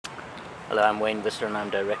Hello, I'm Wayne Visser and I'm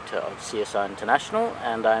Director of CSR International,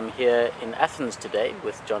 and I'm here in Athens today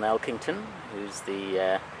with John Elkington, who's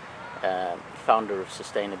the founder of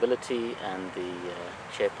sustainability and the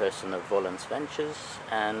chairperson of Volans Ventures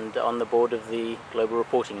and on the board of the Global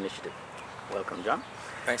Reporting Initiative. Welcome, John.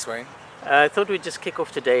 Thanks, Wayne. I thought we'd just kick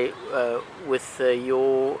off today with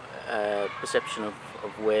your perception of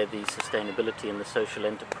where the sustainability and the social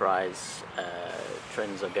enterprise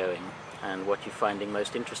trends are going and what you're finding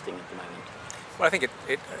most interesting at the moment. Well, I think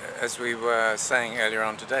it as we were saying earlier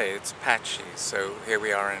on today, it's patchy. So here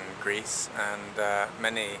we are in Greece, and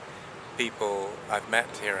many people I've met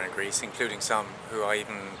here in Greece, including some who I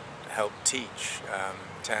even helped teach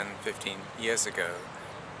 10, 15 years ago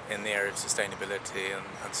in the area of sustainability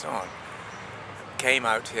and so on, came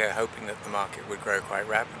out here hoping that the market would grow quite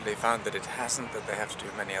rapidly, found that it hasn't, that they have to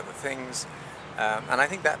do many other things. And I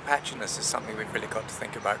think that patchiness is something we've really got to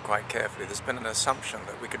think about quite carefully. There's been an assumption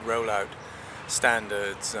that we could roll out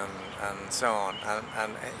standards and so on,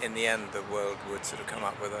 and in the end the world would sort of come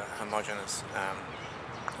up with a homogeneous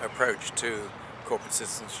approach to corporate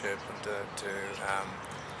citizenship and to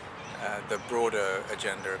the broader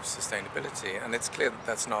agenda of sustainability. And it's clear that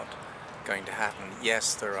that's not going to happen.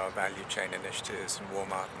 Yes, there are value chain initiatives, and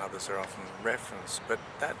Walmart and others are often referenced, but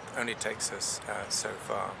that only takes us so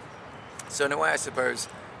far. So in a way, I suppose,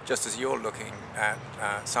 just as you're looking at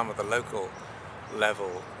some of the local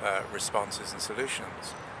level responses and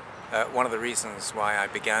solutions, one of the reasons why I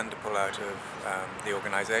began to pull out of the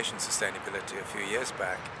organization sustainability a few years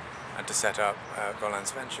back and to set up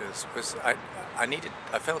Volans Ventures was I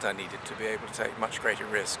felt I needed to be able to take much greater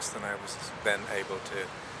risks than I was then able to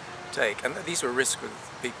take. And these were risks with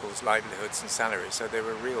people's livelihoods and salaries, so they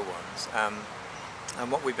were real ones. And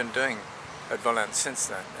what we've been doing at Volans since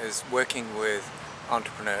then is working with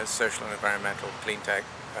entrepreneurs, social and environmental, clean tech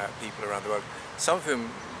people around the world, some of whom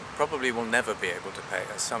probably will never be able to pay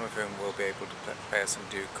us, some of whom will be able to pay us in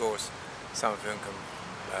due course, some of whom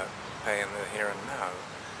can pay in the here and now.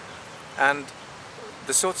 And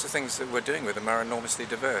the sorts of things that we're doing with them are enormously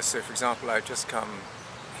diverse. So for example, I've just come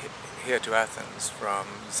here to Athens from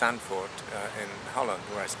Zandvoort in Holland,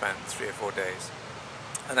 where I spent 3 or 4 days.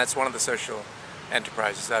 And that's one of the social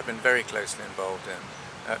enterprises I've been very closely involved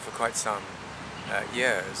in for quite some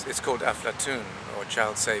years. It's called Aflatun, or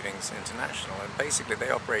Child Savings International, and basically they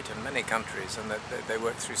operate in many countries, and they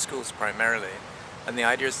work through schools primarily. And the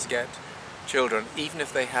idea is to get children, even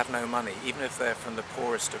if they have no money, even if they're from the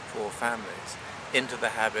poorest of poor families, into the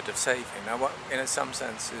habit of saving. Now, what, in some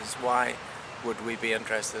sense, is why would we be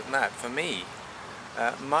interested in that? For me,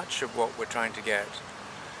 much of what we're trying to get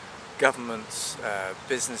governments,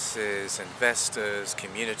 businesses, investors,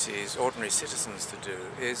 communities, ordinary citizens to do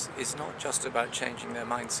is not just about changing their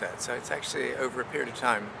mindset. So it's actually, over a period of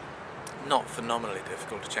time, not phenomenally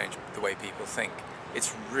difficult to change the way people think.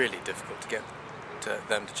 It's really difficult to get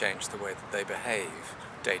them to change the way that they behave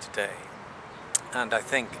day to day. And I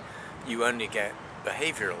think you only get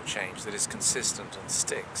behavioral change that is consistent and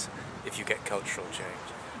sticks if you get cultural change.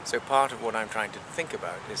 So part of what I'm trying to think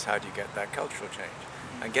about is how do you get that cultural change?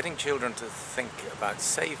 And getting children to think about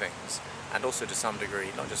savings, and also to some degree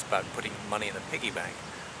not just about putting money in a piggy bank,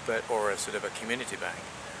 or a sort of a community bank,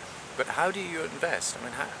 but how do you invest? I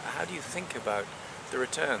mean, how do you think about the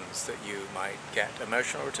returns that you might get?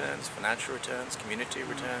 Emotional returns, financial returns, community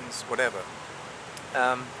returns, whatever.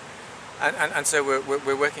 And so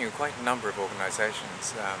we're working with quite a number of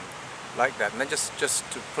organizations like that. And then just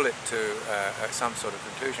to pull it to some sort of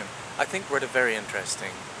conclusion, I think we're at a very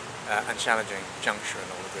interesting and challenging juncture in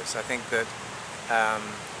all of this. I think that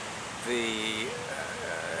the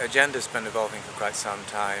agenda's been evolving for quite some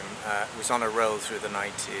time. It was on a roll through the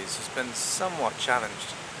 90s. It's been somewhat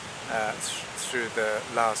challenged through the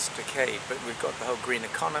last decade, but we've got the whole green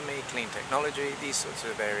economy, clean technology, these sorts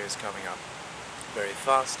of areas coming up very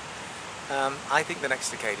fast. I think the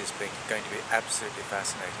next decade is going to be absolutely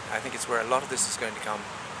fascinating. I think it's where a lot of this is going to come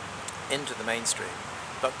into the mainstream,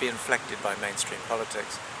 but be inflected by mainstream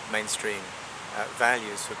politics, mainstream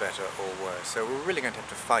values, for better or worse. So we're really going to have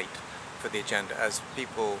to fight for the agenda as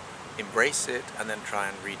people embrace it and then try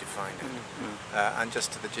and redefine it. Mm-hmm. And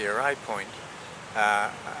just to the GRI point,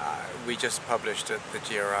 we just published at the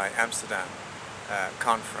GRI Amsterdam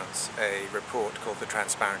conference a report called The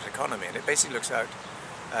Transparent Economy, and it basically looks out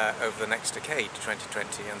over the next decade,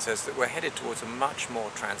 2020, and says that we're headed towards a much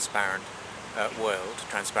more transparent world,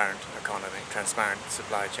 transparent economy, transparent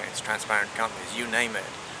supply chains, transparent companies, you name it.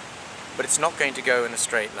 But it's not going to go in a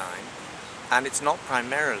straight line, and it's not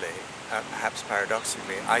primarily, perhaps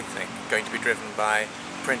paradoxically, I think, going to be driven by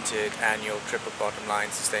printed annual triple bottom line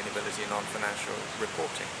sustainability non-financial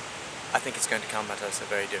reporting. I think it's going to come at us a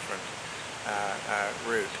very different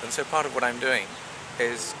route. And so part of what I'm doing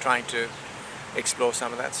is trying to explore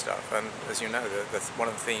some of that stuff. And as you know, one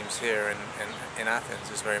of the themes here in Athens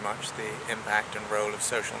is very much the impact and role of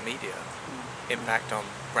social media, impact on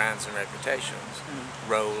brands and reputations,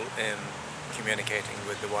 role in communicating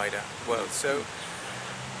with the wider world. So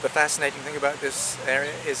the fascinating thing about this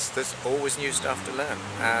area is there's always new stuff to learn,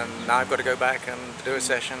 and now I've got to go back and do a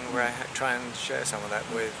session where I try and share some of that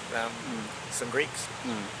with some Greeks.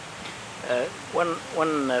 One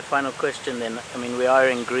final question then. I mean, we are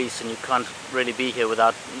in Greece, and you can't really be here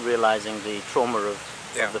without realizing the trauma of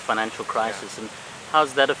the financial crisis. And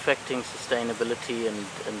how's that affecting sustainability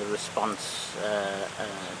and the response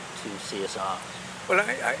to CSR? Well,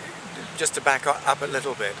 just to back up a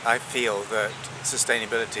little bit, I feel that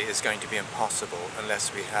sustainability is going to be impossible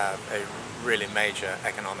unless we have a really major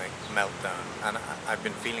economic meltdown. And I've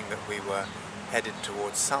been feeling that we were headed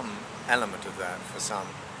towards some element of that for some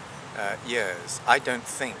years. I don't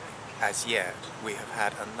think as yet we have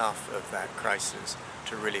had enough of that crisis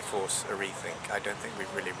to really force a rethink. I don't think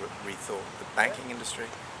we've really rethought the banking industry.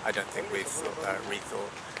 I don't think we've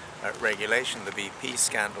rethought regulation. The BP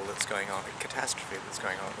scandal that's going on, the catastrophe that's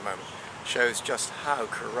going on at the moment, shows just how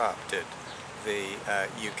corrupted the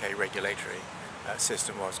UK regulatory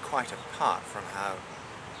system was, quite apart from how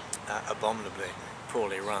abominably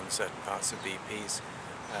poorly run certain parts of BP's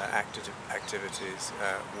activities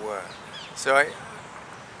were. So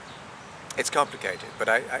it's complicated, but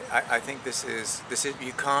I think this is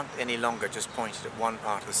you can't any longer just point it at one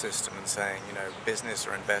part of the system and saying, you know, business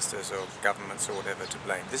or investors or governments or whatever to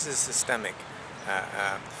blame. This is systemic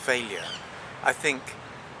failure. I think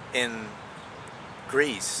in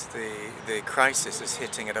Greece the crisis is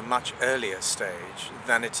hitting at a much earlier stage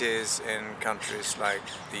than it is in countries like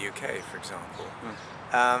the UK, for example.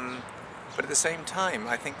 But at the same time,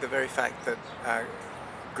 I think the very fact that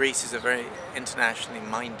Greece is a very internationally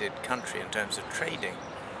minded country in terms of trading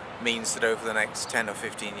means that over the next 10 or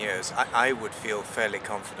 15 years, I would feel fairly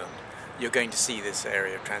confident you're going to see this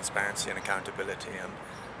area of transparency and accountability and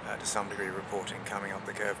to some degree reporting coming up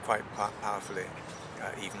the curve quite powerfully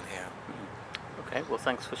even here. Okay, well,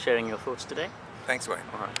 thanks for sharing your thoughts today. Thanks, Wayne.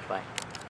 All right, bye.